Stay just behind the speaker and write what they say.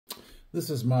This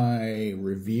is my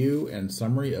review and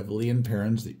summary of Lea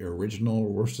Perrins, the original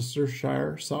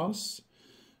Worcestershire sauce.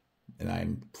 And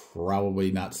I'm probably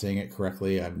not saying it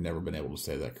correctly. I've never been able to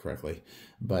say that correctly.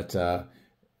 But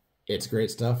it's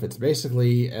great stuff. It's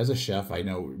basically, as a chef, I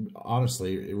know,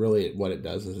 honestly, really what it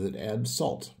does is it adds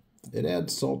salt. It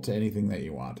adds salt to anything that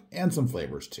you want, and some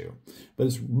flavors too. But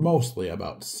it's mostly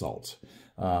about salt.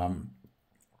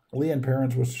 Lea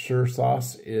Perrins Worcestershire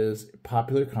Sauce is a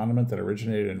popular condiment that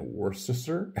originated in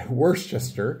Worcestershire,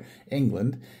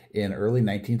 England in early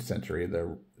 19th century.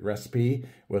 The recipe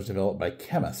was developed by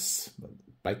chemists,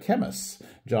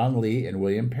 John Lee and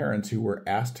William Perrins, who were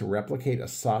asked to replicate a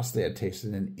sauce they had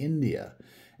tasted in India.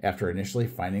 After initially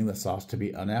finding the sauce to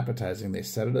be unappetizing, they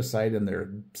set it aside in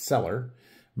their cellar.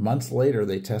 Months later,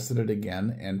 they tested it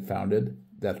again and found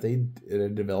that it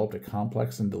had developed a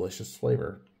complex and delicious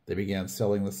flavor. They began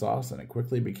selling the sauce, and it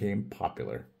quickly became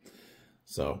popular.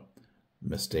 So,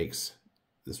 mistakes.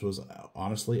 This was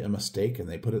honestly a mistake, and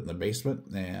they put it in the basement,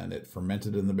 and it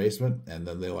fermented in the basement, and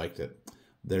then they liked it.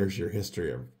 There's your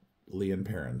history of Lea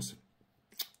Perrins.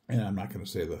 And I'm not going to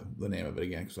say the name of it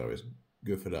again because I always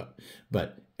goof it up.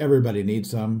 But everybody needs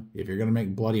some. If you're going to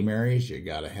make Bloody Marys, you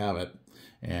got to have it.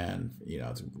 And, you know,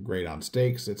 it's great on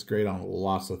steaks. It's great on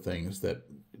lots of things that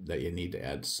you need to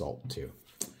add salt to.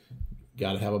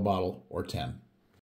 Got to have a bottle or 10.